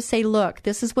time to say, look,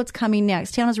 this is what's coming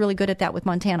next. Tiana's really good at that with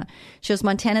Montana. She goes,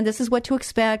 Montana, this is what to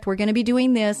expect. We're going to be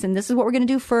doing this, and this is what we're going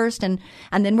to do first. And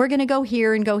then we're going to go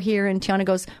here and go here. And Tiana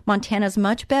goes, Montana's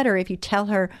much better if you tell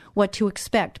her what to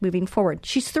expect moving forward.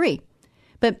 She's 3.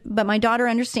 But my daughter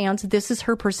understands this is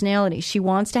her personality. She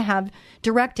wants to have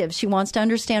directives. She wants to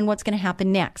understand what's going to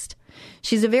happen next.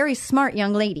 She's a very smart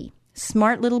young lady,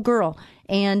 smart little girl.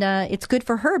 And it's good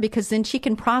for her because then she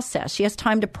can process. She has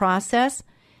time to process.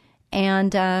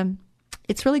 And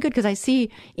it's really good because I see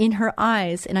in her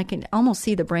eyes, and I can almost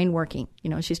see the brain working.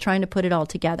 She's trying to put it all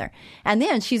together. And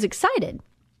then she's excited.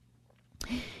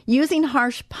 Using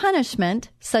harsh punishment,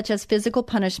 such as physical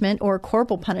punishment or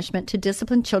corporal punishment, to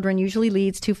discipline children usually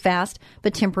leads to fast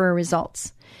but temporary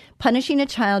results. Punishing a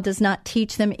child does not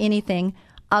teach them anything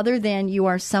other than you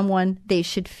are someone they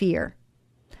should fear.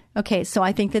 Okay, so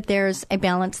I think that there's a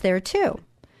balance there too.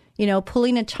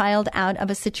 Pulling a child out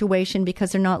of a situation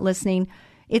because they're not listening,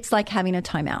 it's like having a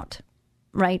timeout,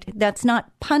 right? That's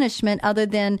not punishment other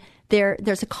than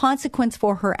there's a consequence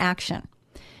for her action.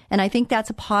 And I think that's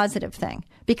a positive thing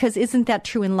because isn't that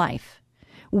true in life?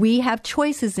 We have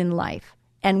choices in life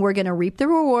and we're going to reap the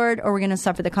reward or we're going to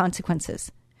suffer the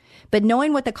consequences. But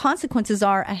knowing what the consequences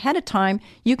are ahead of time,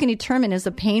 you can determine, is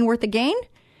the pain worth the gain?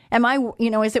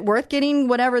 Is it worth getting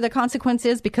whatever the consequence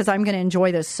is because I'm going to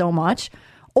enjoy this so much?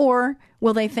 Or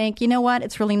will they think, you know what,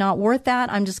 it's really not worth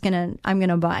that. I'm going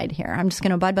to abide here. I'm just going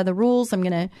to abide by the rules. I'm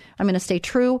going to stay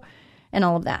true. And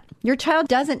all of that. Your child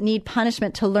doesn't need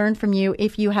punishment to learn from you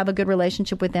if you have a good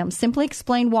relationship with them. Simply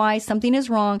explain why something is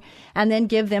wrong and then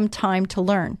give them time to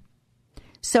learn.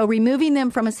 So removing them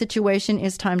from a situation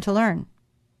is time to learn,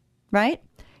 right?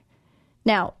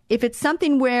 Now, if it's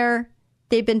something where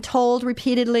they've been told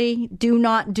repeatedly, do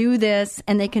not do this,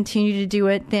 and they continue to do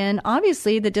it, then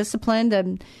obviously the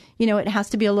discipline, it has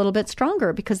to be a little bit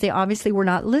stronger because they obviously were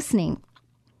not listening.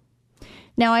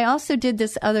 Now, I also did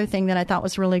this other thing that I thought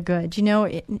was really good.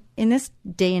 In this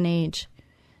day and age,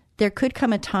 there could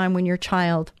come a time when you're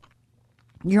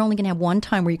only going to have one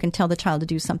time where you can tell the child to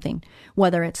do something,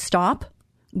 whether it's stop,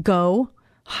 go,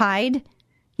 hide.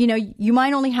 You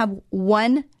might only have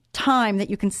one time that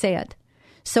you can say it.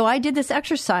 So I did this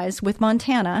exercise with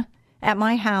Montana at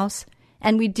my house,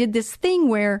 and we did this thing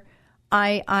where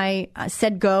I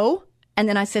said go, and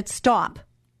then I said stop.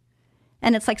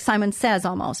 And it's like Simon Says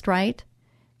almost, right?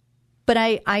 But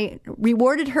I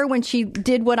rewarded her when she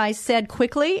did what I said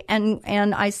quickly, and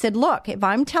I said, look, if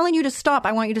I'm telling you to stop,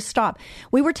 I want you to stop.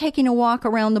 We were taking a walk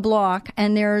around the block,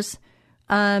 and there's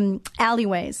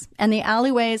alleyways, and the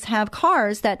alleyways have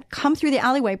cars that come through the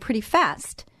alleyway pretty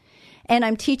fast. And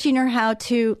I'm teaching her how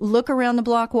to look around the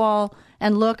block wall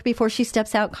and look before she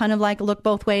steps out, kind of like look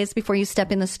both ways before you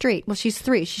step in the street. Well, she's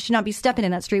 3. She should not be stepping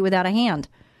in that street without a hand.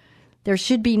 There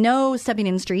should be no stepping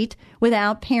in the street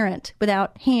without parent,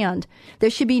 without hand.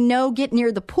 There should be no get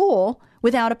near the pool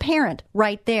without a parent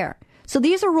right there. So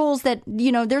these are rules that,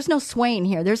 there's no swaying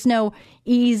here. There's no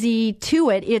easy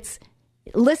to it. It's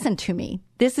listen to me.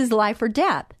 This is life or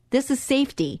death. This is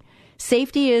safety.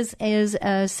 Safety is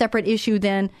a separate issue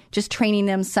than just training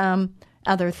them some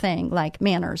other thing like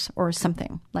manners or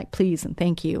something like please and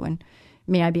thank you and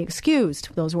may I be excused.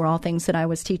 Those were all things that I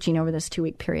was teaching over this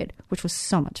 2-week period, which was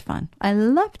so much fun. I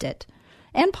loved it.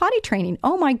 And potty training.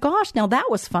 Oh my gosh, now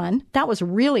that was fun. That was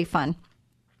really fun.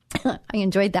 I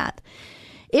enjoyed that.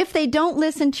 If they don't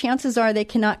listen, chances are they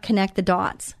cannot connect the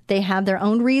dots. They have their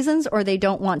own reasons or they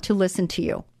don't want to listen to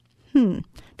you.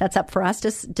 That's up for us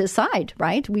to decide,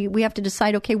 right? We have to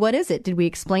decide, okay, what is it? Did we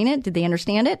explain it? Did they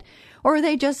understand it? Or are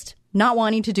they just not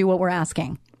wanting to do what we're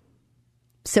asking?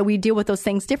 So we deal with those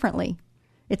things differently.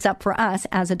 It's up for us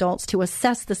as adults to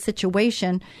assess the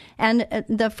situation. And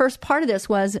the first part of this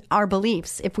was our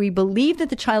beliefs. If we believe that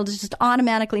the child is just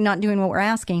automatically not doing what we're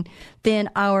asking, then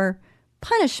our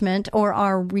punishment or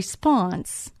our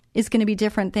response is going to be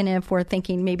different than if we're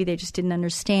thinking maybe they just didn't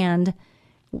understand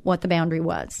what the boundary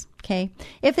was. Okay.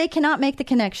 If they cannot make the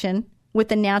connection with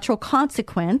the natural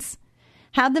consequence,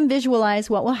 have them visualize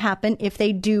what will happen if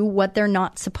they do what they're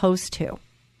not supposed to.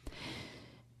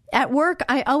 At work,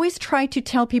 I always try to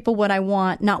tell people what I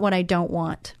want, not what I don't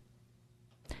want.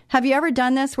 Have you ever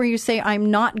done this where you say, I'm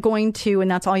not going to,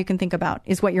 and that's all you can think about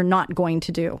is what you're not going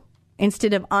to do,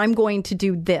 instead of I'm going to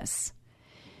do this?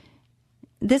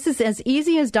 This is as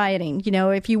easy as dieting.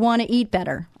 If you want to eat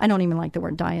better, I don't even like the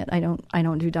word diet. I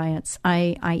don't do diets.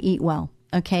 I eat well.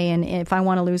 Okay. And if I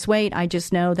want to lose weight, I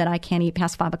just know that I can't eat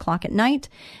past 5 o'clock at night.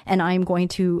 And I'm going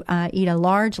to eat a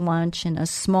large lunch and a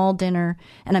small dinner.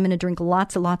 And I'm going to drink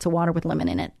lots of water with lemon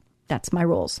in it. That's my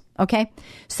rules. Okay.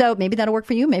 So maybe that'll work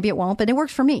for you. Maybe it won't, but it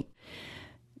works for me.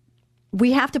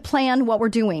 We have to plan what we're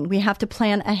doing. We have to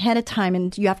plan ahead of time.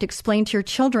 And you have to explain to your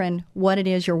children what it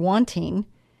is you're wanting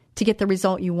to get the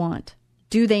result you want.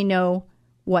 Do they know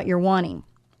what you're wanting?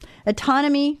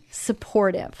 Autonomy,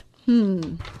 supportive.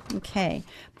 Okay.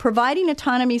 Providing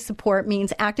autonomy support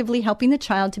means actively helping the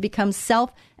child to become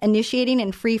self-initiating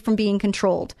and free from being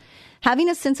controlled. Having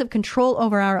a sense of control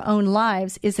over our own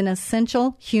lives is an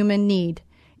essential human need,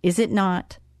 is it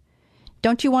not?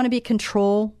 Don't you want to be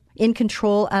in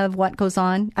control of what goes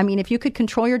on? I mean, if you could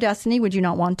control your destiny, would you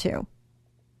not want to?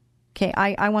 Okay,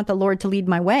 I want the Lord to lead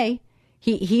my way.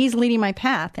 He's leading my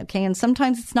path, okay? And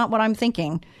sometimes it's not what I'm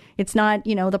thinking. It's not,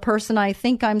 the person I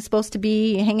think I'm supposed to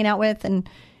be hanging out with. And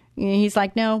he's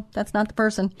like, no, that's not the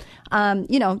person.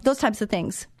 Those types of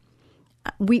things.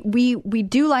 We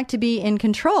do like to be in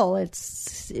control.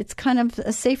 It's kind of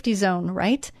a safety zone,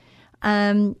 right?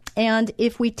 And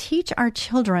if we teach our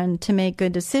children to make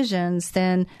good decisions,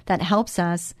 then that helps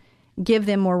us give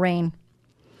them more reign.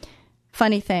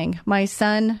 Funny thing, my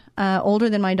son, older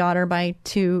than my daughter by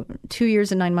 2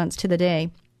 years and 9 months to the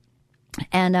day.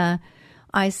 And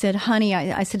I said, honey,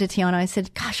 I said to Tiana, I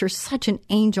said, gosh, you're such an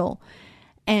angel.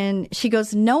 And she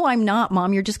goes, no, I'm not,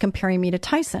 Mom. You're just comparing me to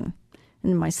Tyson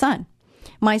and my son.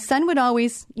 My son would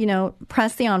always,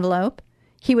 press the envelope.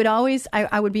 He would always,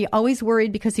 I would be always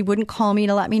worried because he wouldn't call me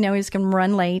to let me know he was going to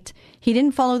run late. He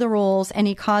didn't follow the rules and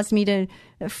he caused me to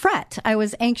fret. I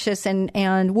was anxious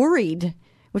and worried,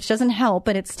 which doesn't help,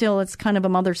 but it's kind of a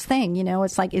mother's thing.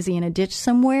 It's like, is he in a ditch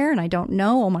somewhere? And I don't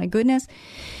know. Oh my goodness.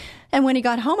 And when he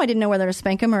got home, I didn't know whether to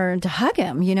spank him or to hug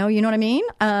him. You know what I mean?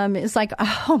 It's like,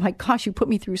 oh my gosh, you put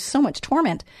me through so much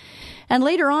torment. And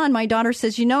later on, my daughter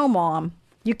says, Mom,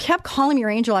 you kept calling me your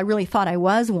angel. I really thought I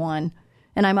was one.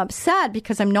 And I'm upset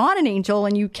because I'm not an angel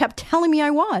and you kept telling me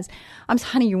I was.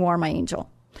 Honey, you are my angel.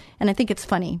 And I think it's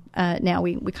funny. Now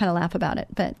we kind of laugh about it,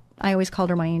 but I always called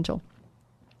her my angel.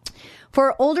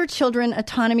 For older children,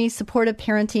 autonomy, supportive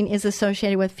parenting is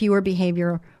associated with fewer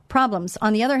behavior problems.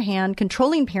 On the other hand,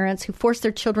 controlling parents who force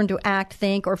their children to act,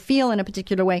 think, or feel in a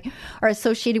particular way are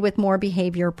associated with more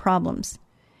behavior problems.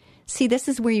 See, this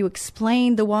is where you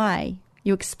explain the why.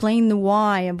 You explain the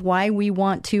why of why we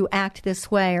want to act this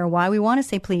way, or why we want to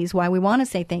say please, why we want to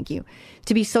say thank you,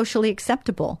 to be socially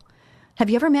acceptable. Have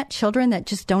you ever met children that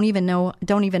just don't even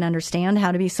understand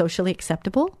how to be socially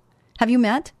acceptable? Have you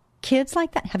met kids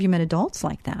like that? Have you met adults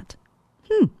like that?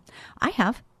 I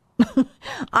have.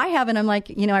 I have, and I'm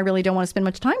like, I really don't want to spend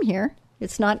much time here.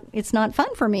 It's not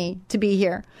fun for me to be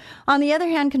here. On the other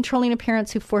hand, controlling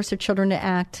parents who force their children to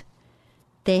act,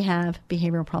 they have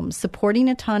behavioral problems. Supporting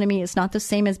autonomy is not the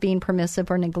same as being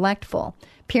permissive or neglectful.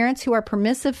 Parents who are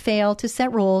permissive fail to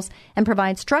set rules and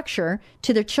provide structure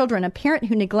to their children. A parent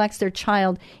who neglects their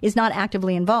child is not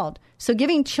actively involved. So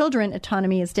giving children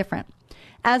autonomy is different.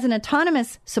 As an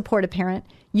autonomous supportive parent,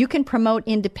 you can promote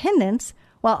independence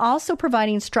while also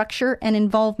providing structure and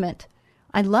involvement.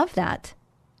 I love that.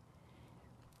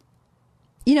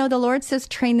 The Lord says,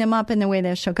 train them up in the way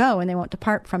they shall go, and they won't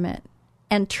depart from it.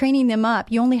 And training them up,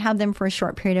 you only have them for a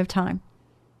short period of time.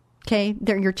 Okay?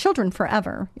 They're your children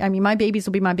forever. I mean, my babies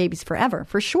will be my babies forever,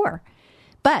 for sure.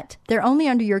 But they're only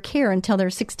under your care until they're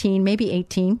 16, maybe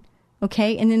 18.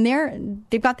 Okay? And then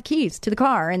they've got the keys to the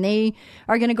car, and they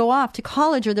are going to go off to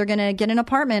college, or they're going to get an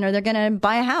apartment, or they're going to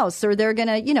buy a house, or they're going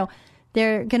to,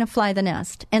 they're going to fly the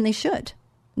nest. And they should.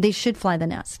 They should fly the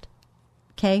nest.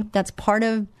 Okay? That's part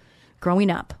of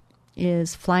growing up,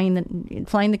 is flying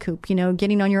the coop,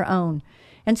 getting on your own.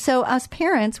 And so us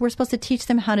parents, we're supposed to teach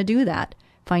them how to do that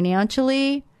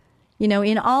financially,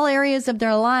 in all areas of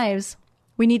their lives.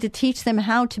 We need to teach them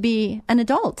how to be an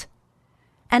adult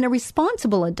and a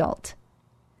responsible adult.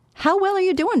 How well are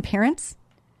you doing, parents?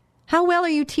 How well are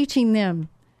you teaching them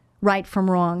right from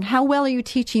wrong? How well are you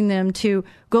teaching them to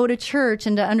go to church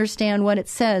and to understand what it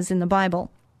says in the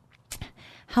Bible?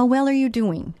 How well are you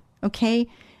doing? Okay?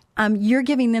 You're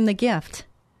giving them the gift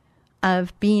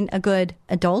of being a good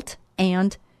adult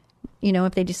and,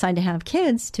 if they decide to have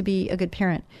kids, to be a good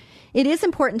parent. It is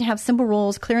important to have simple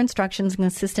rules, clear instructions, and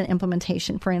consistent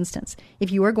implementation. For instance,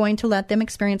 if you are going to let them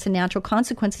experience the natural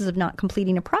consequences of not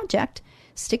completing a project,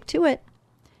 stick to it.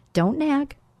 Don't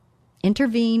nag.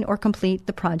 Intervene or complete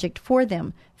the project for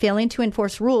them. Failing to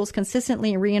enforce rules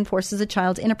consistently reinforces a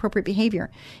child's inappropriate behavior.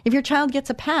 If your child gets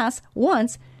a pass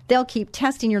once, they'll keep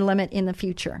testing your limit in the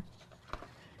future.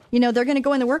 They're going to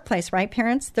go in the workplace, right,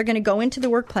 parents? They're going to go into the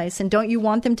workplace, and don't you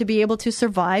want them to be able to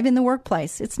survive in the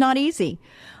workplace? It's not easy.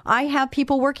 I have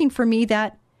people working for me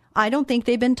that I don't think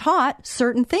they've been taught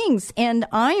certain things, and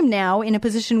I'm now in a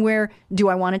position where, do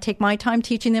I want to take my time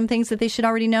teaching them things that they should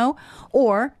already know,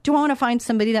 or do I want to find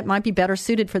somebody that might be better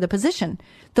suited for the position?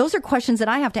 Those are questions that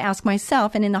I have to ask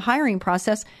myself, and in the hiring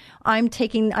process, I'm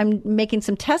making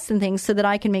some tests and things so that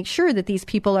I can make sure that these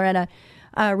people are at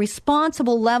a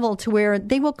responsible level to where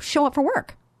they will show up for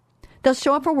work. They'll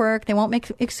show up for work. They won't make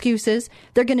excuses.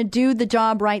 They're going to do the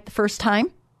job right the first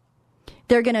time.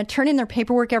 They're going to turn in their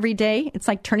paperwork every day. It's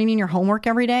like turning in your homework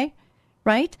every day,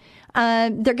 right?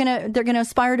 They're going to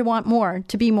aspire to want more,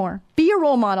 to be more. Be a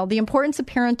role model. The importance of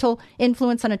parental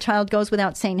influence on a child goes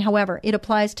without saying. However, it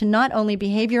applies to not only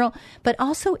behavioral, but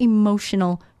also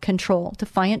emotional control.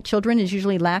 Defiant children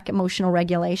usually lack emotional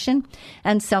regulation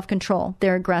and self-control.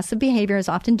 Their aggressive behavior is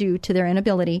often due to their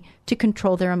inability to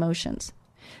control their emotions.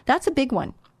 That's a big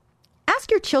one.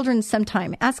 Ask your children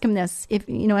sometime. Ask them this. If,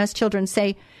 as children,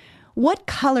 say, what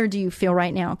color do you feel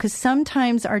right now? Because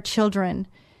sometimes our children,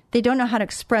 they don't know how to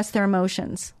express their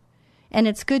emotions. And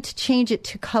it's good to change it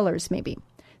to colors, maybe.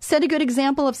 Set a good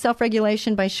example of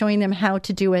self-regulation by showing them how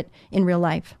to do it in real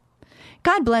life.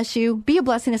 God bless you. Be a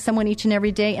blessing to someone each and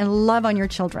every day, and love on your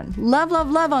children. Love, love,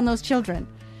 love on those children.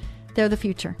 They're the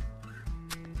future.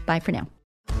 Bye for now.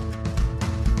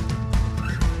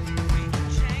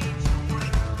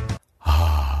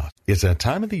 It's that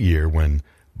time of the year when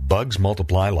bugs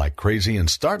multiply like crazy and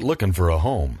start looking for a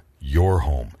home. Your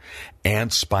home.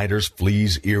 Ants, spiders,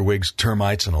 fleas, earwigs,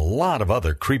 termites, and a lot of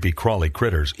other creepy crawly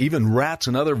critters, even rats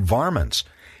and other varmints.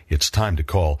 It's time to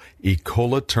call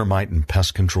Ecola Termite and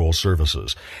Pest Control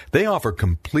Services. They offer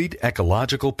complete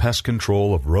ecological pest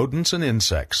control of rodents and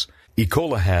insects.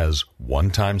 Ecola has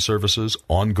one-time services,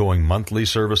 ongoing monthly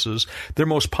services, their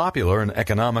most popular and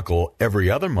economical every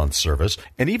other month service,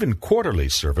 and even quarterly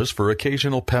service for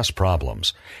occasional pest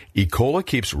problems. Ecola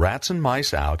keeps rats and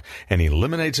mice out and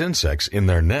eliminates insects in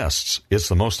their nests. It's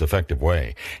the most effective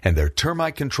way, and their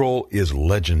termite control is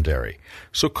legendary.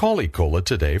 So call Ecola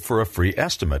today for a free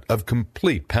estimate of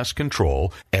complete pest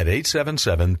control at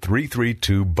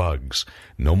 877-332-BUGS.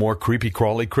 No more creepy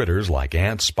crawly critters like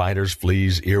ants, spiders,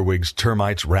 fleas, earwigs,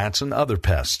 termites, rats, and other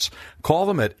pests. Call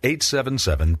them at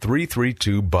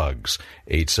 877-332-BUGS.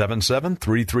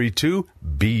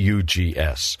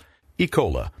 877-332-BUGS.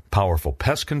 Ecola, powerful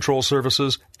pest control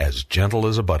services as gentle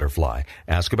as a butterfly.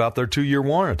 Ask about their 2-year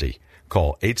warranty.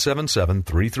 Call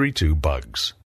 877-332-BUGS.